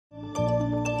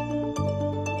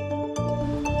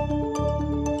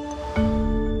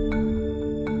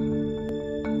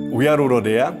We are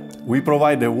URODEA. We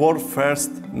provide the world's first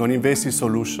non-invasive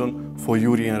solution for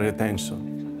urine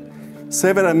retention.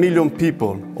 Several million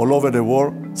people all over the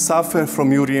world suffer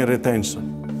from urine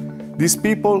retention. These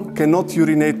people cannot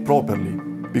urinate properly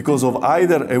because of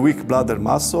either a weak bladder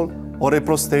muscle or a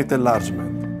prostate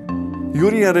enlargement.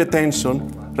 Urine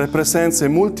retention represents a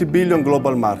multi-billion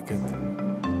global market.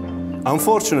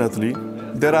 Unfortunately,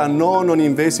 there are no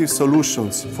non-invasive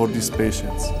solutions for these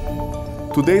patients.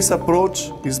 Today's approach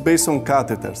is based on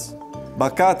catheters,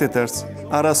 but catheters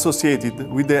are associated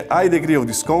with a high degree of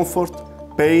discomfort,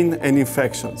 pain, and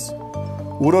infections.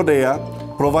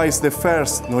 URODEA provides the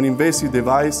first non-invasive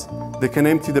device that can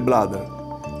empty the bladder.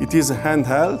 It is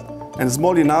handheld and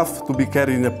small enough to be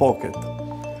carried in a pocket.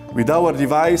 With our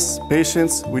device,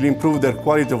 patients will improve their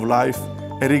quality of life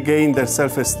and regain their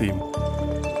self-esteem.